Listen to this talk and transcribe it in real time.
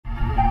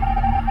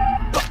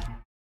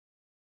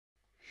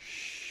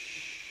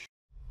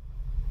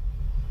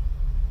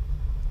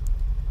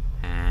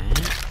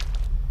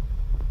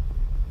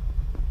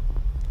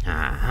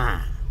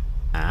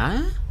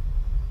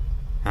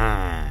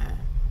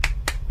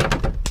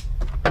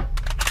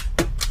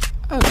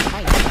Oh,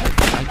 hi.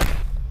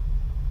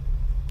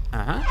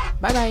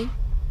 Bye bye.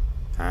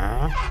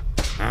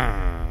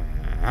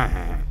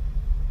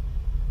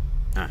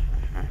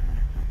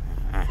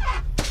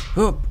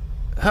 Hoop,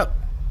 hop.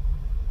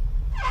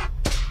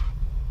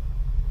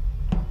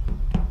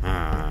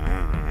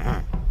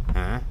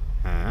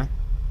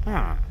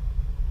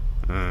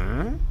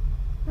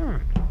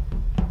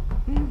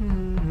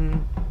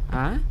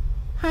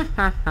 Ha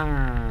ha ha.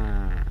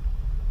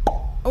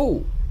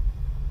 Oh.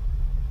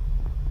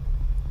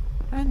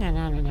 Ha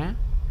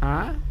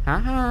ha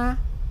ha.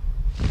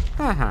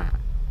 Ha ha.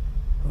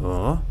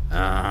 Oh.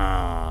 Ha.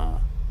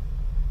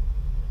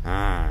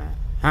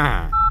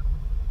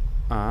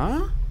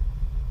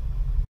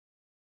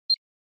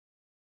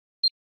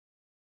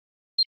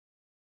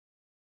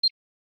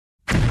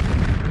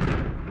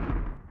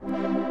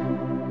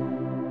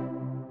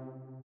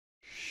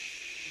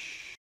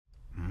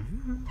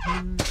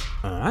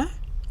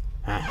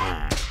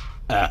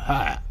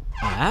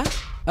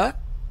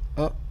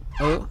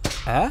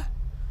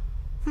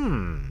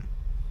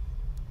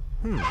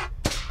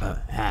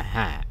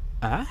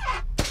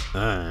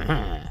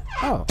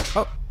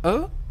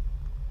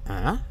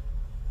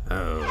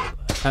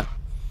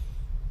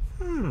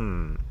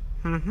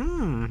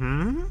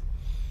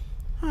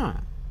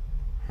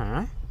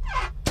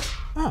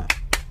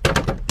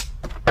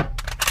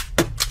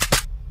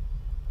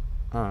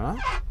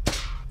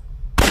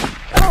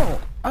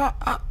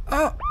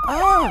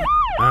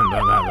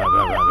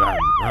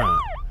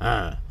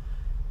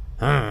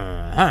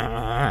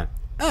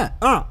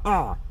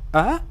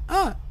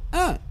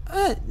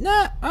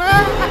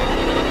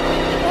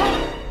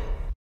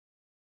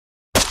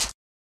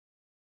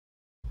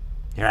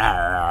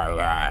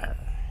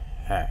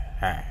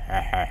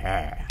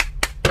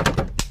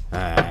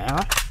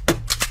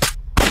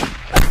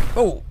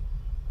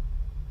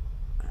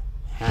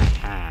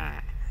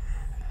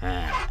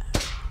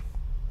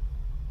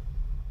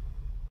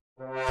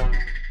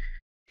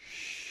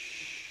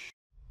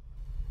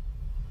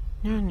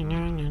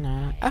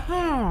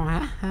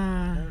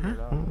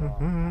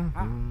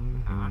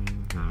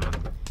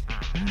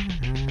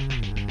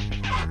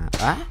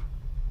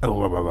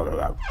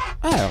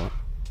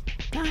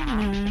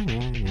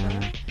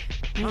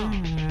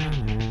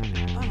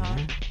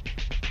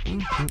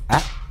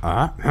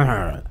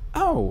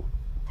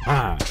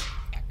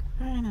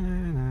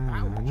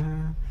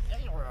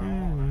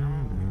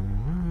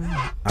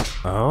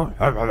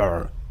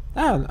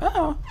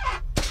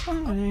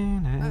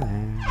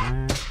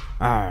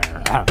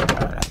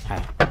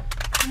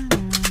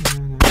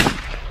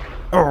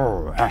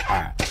 Oh.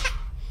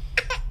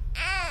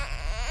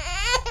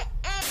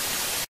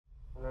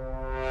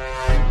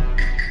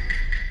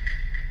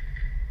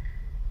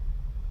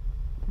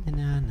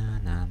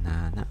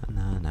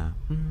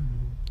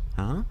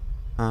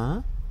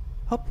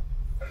 Hop.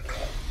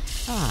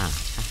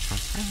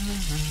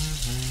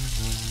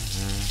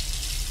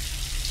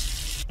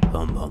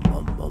 Bum bum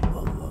bum bum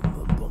bum bum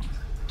bum bum.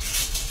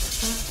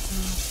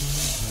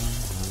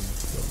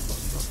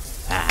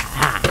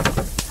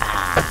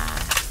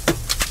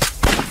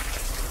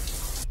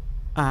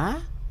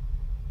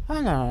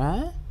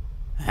 Hello.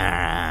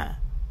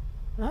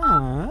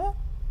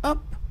 Up.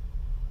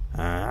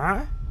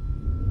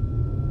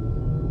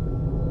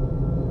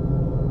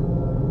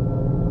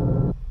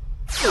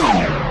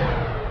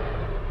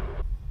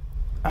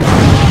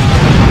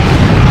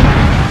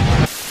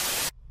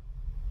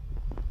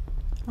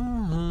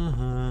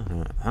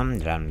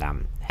 Dum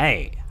dum.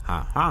 Hey.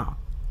 Ha ha.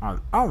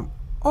 Oh.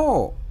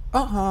 Oh.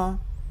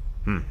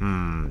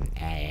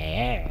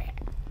 Eh.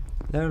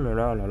 La la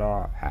la la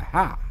la. Ha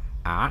ha.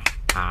 Ah.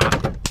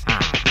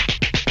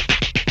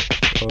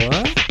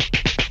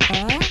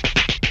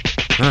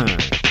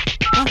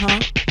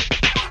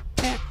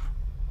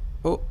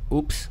 Oh.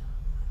 Oops.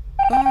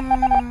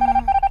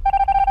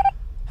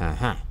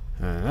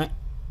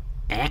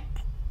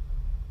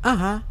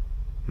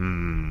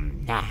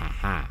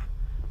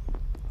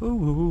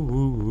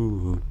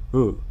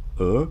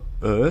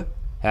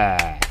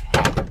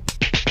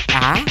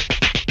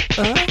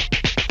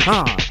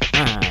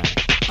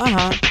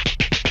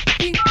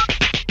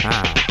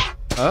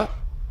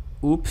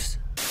 Oops.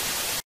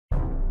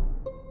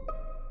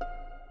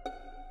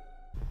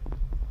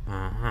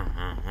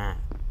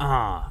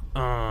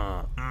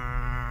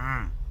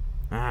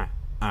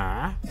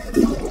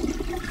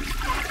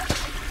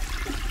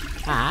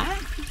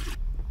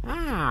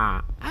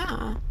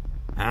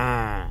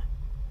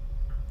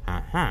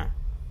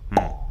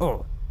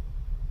 Oh.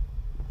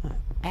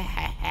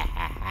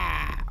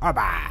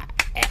 Oba.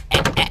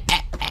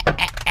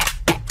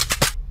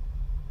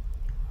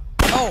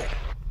 Oh.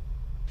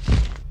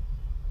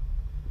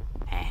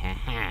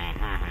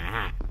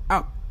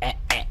 Oh.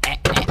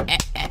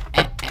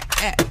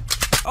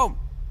 Oh.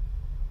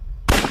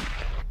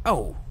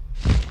 Oh.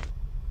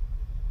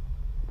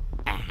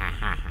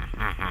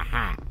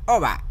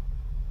 Oba.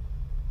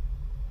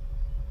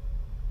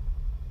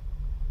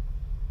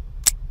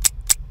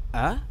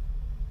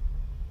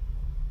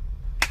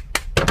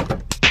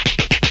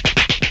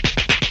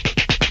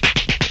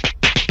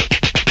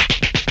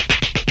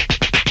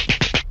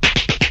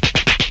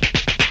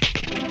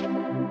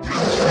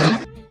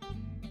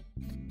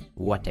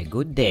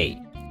 good day.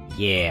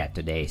 Yeah,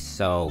 today is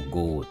so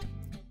good.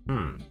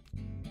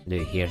 Do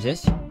you hear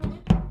this?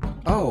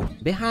 Oh,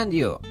 behind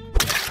you.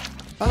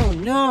 Oh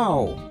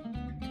no!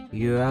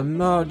 You're a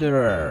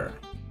murderer.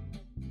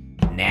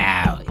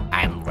 Now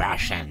I'm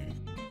Russian.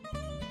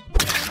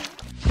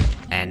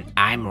 And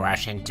I'm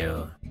Russian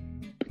too.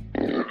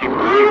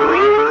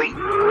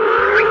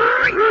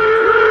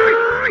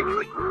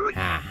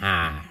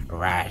 Haha,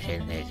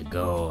 Russian is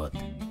good.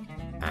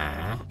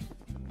 Huh?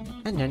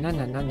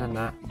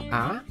 No.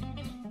 Huh?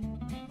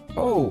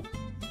 Oh,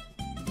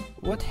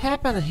 what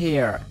happened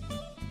here?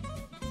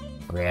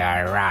 We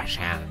are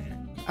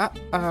Russian.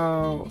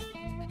 Uh-oh.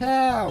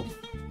 Help!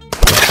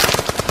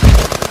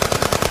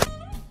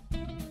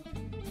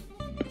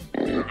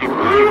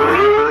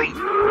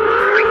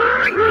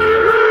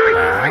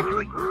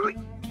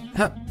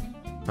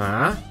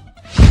 Huh?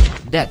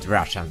 That's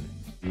Russian.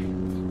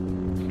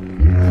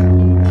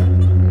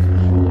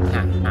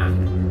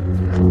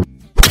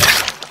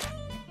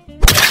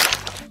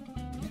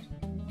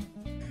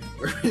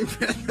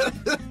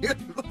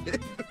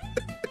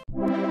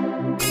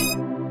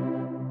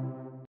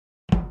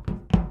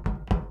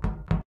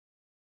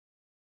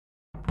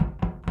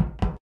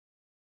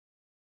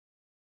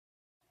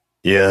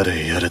や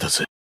れやれだ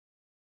ぜ。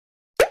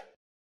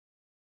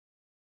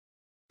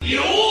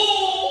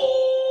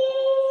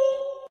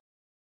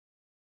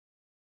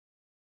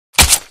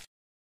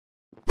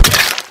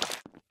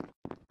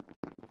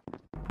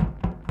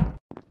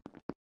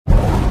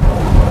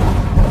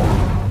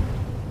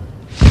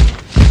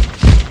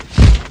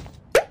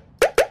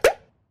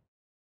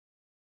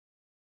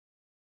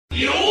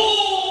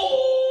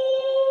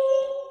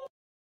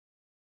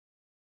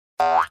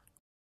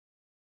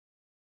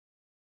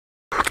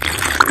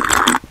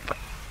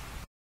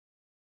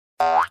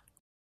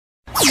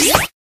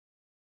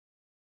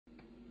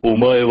お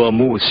前は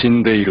もう死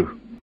んでいる。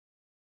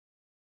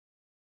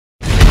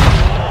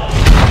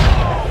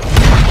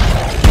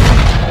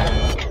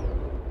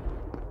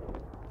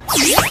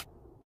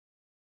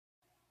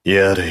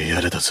やれ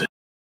やれだぜ。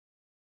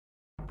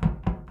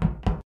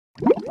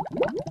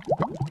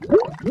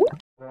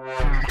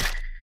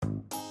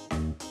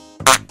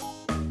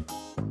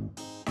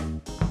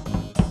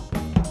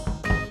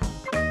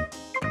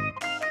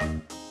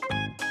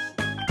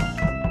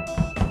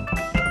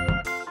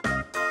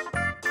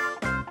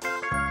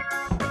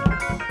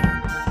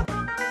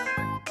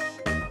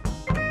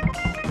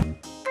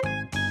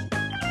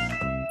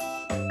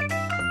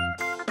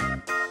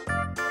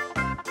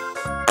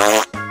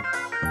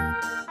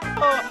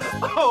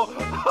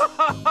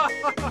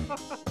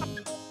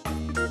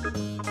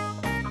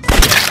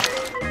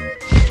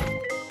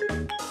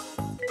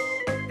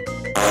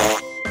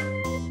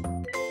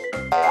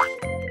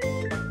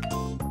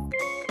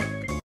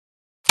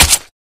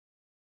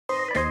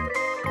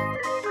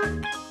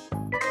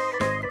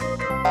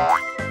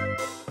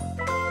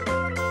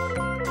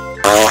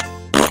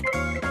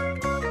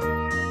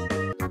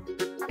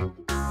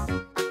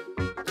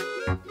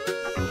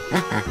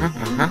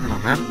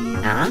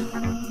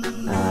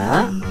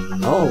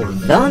Oh,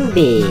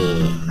 zombie!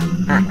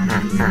 Ha ha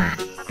ha!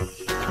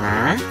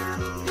 Huh?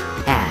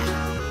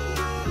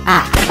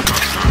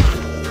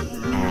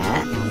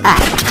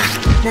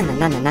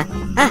 No.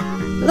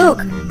 Look!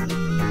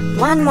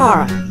 One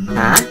more!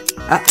 Huh?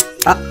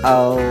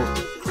 Uh-oh!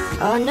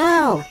 Oh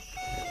no!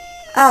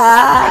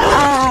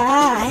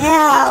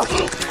 Help!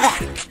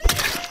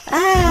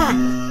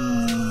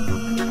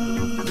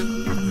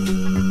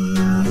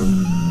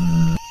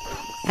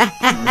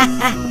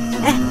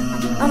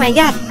 Oh my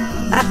god!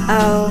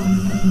 Uh-oh!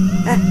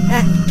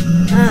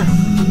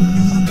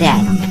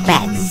 That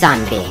bad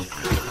zombie!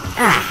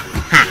 I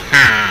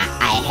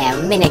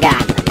have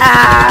minigun!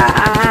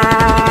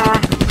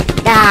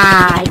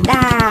 Die!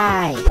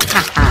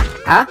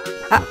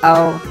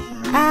 Uh-oh!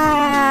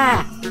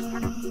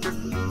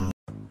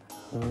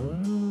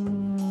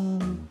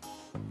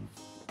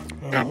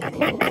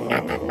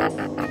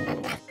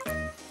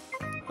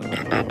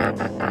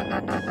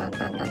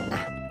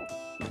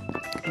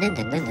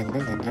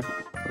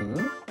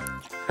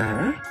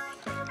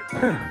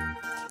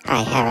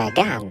 I have a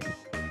gun,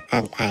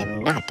 and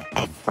I'm not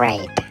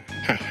afraid.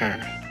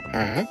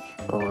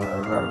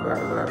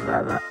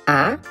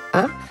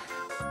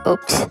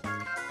 Oops.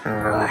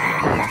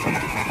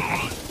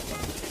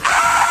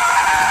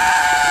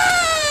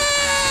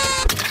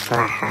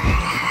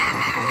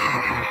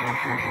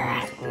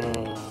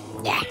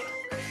 Yeah.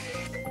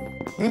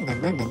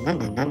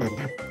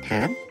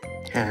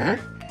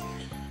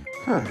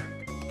 No.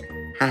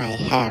 I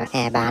have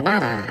a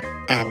banana,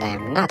 and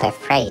I'm not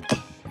afraid.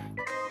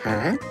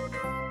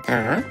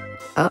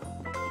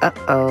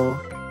 Uh-oh.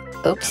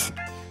 Oops.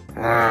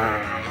 No.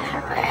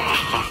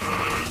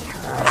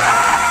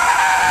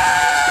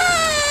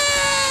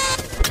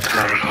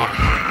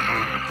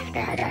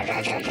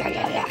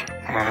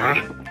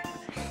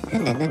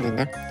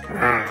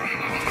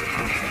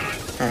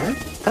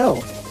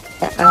 Oh.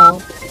 Uh-oh.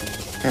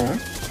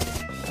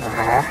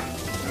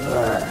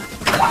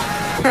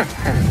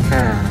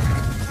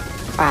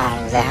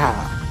 What the hell?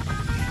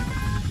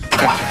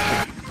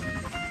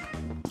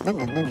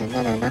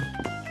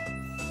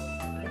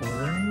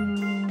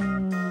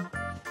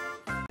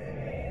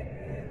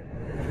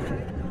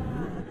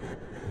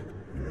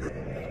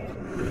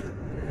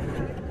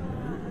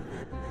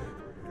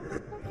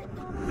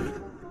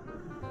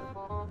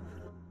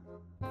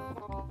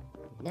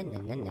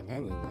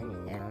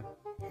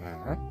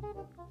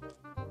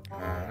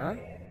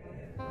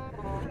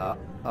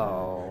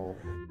 Uh-oh.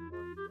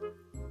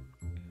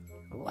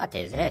 What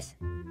is this?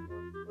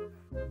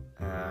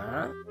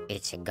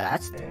 It's a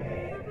ghost?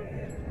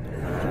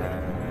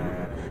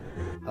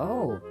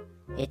 Oh,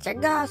 it's a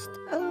ghost!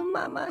 Oh,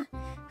 mama!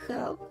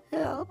 Help,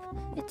 help!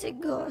 It's a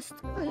ghost!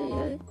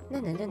 No, no,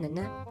 no, no,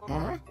 no.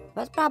 Huh?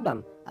 What's the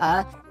problem?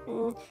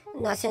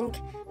 Nothing.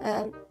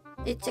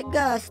 It's a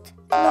ghost.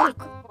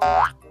 Look!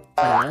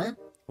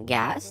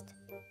 Ghost?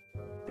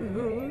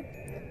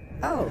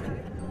 Oh.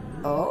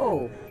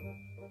 Oh.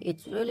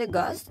 It's really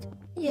ghost?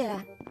 Yeah,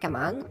 come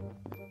on.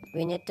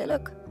 We need to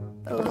look.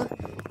 Oh,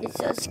 it's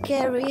so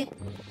scary.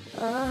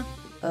 Oi.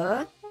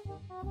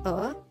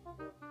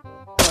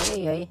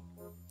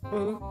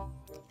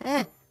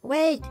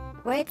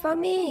 Wait for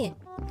me.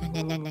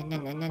 No, no, no, no,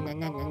 no, no, no,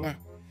 no, no, no.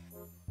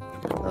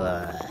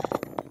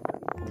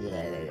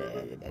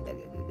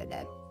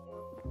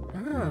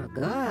 Oh,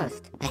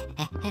 ghost.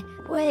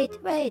 Wait.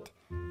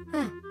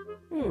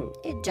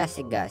 It's just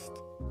a ghost.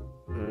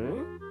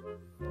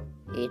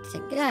 It's a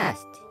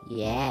ghost.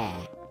 Yeah.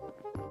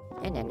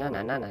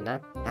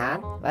 No. Huh?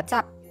 What's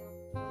up?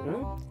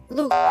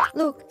 Look.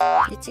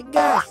 It's a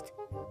ghost.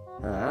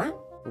 Huh?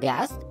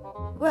 Ghost?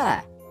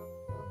 Where?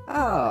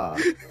 Oh.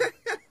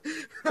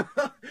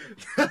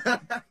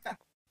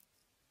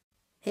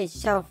 He's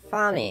so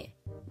funny.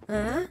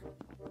 Huh?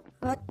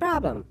 What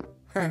problem?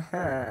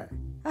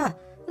 Oh,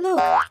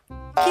 look!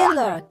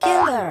 Killer!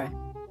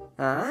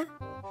 Huh?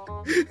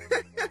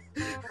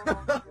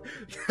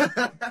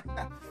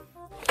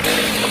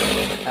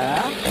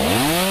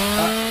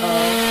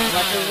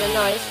 What is the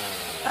noise?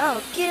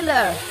 Oh,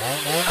 killer!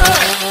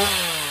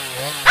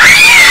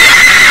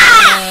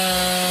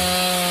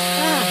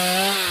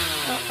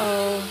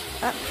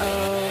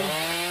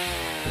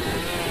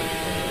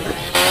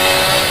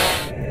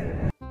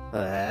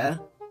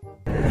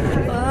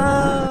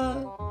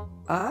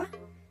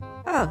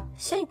 Oh,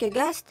 thank you,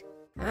 Ghost.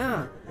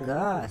 Oh,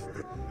 Ghost.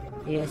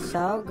 You're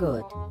so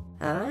good.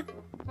 Huh?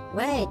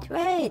 Wait.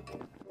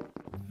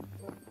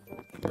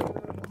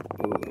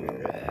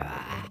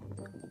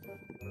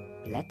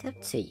 Let us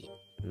see.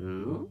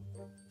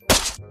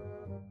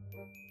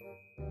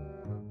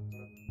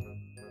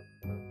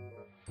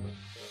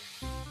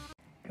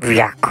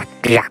 Yak.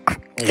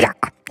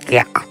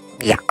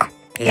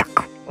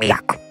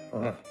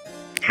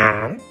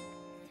 Huh?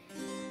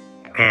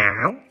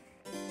 Meow.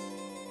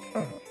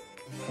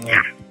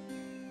 Yeah.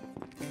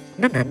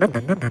 No.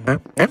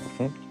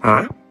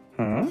 Huh?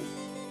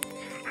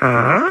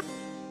 Huh?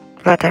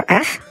 Letter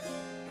S?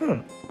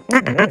 No. No.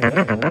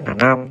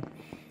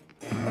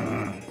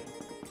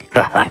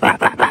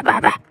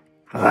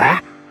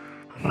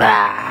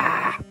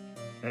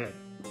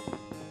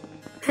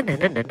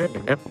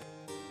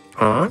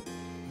 Huh?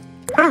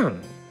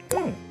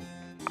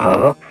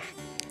 Oh.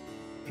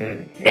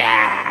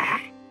 Yeah.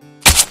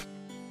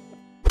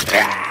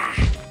 No.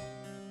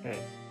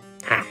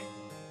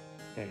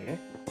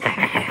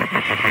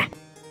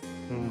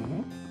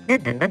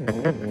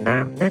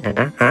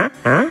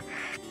 Huh?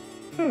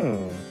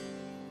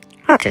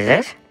 What is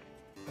this?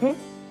 No.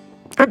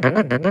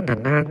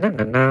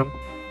 No.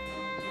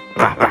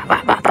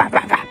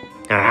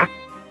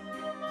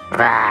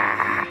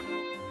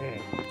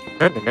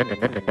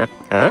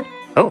 Huh?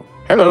 Oh,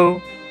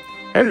 hello.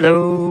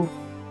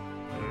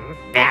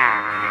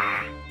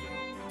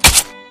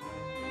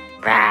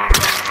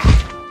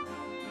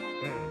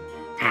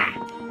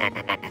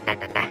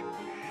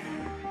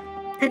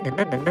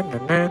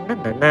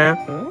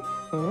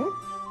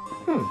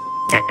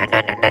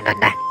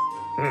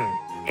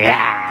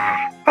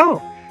 Yeah.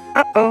 Oh.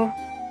 Uh-oh.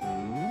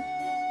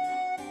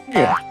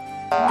 Yeah.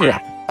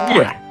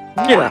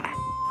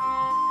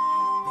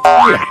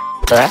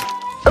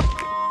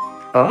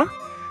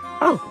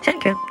 Oh,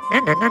 thank you. No.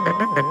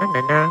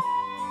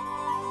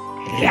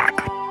 Yak.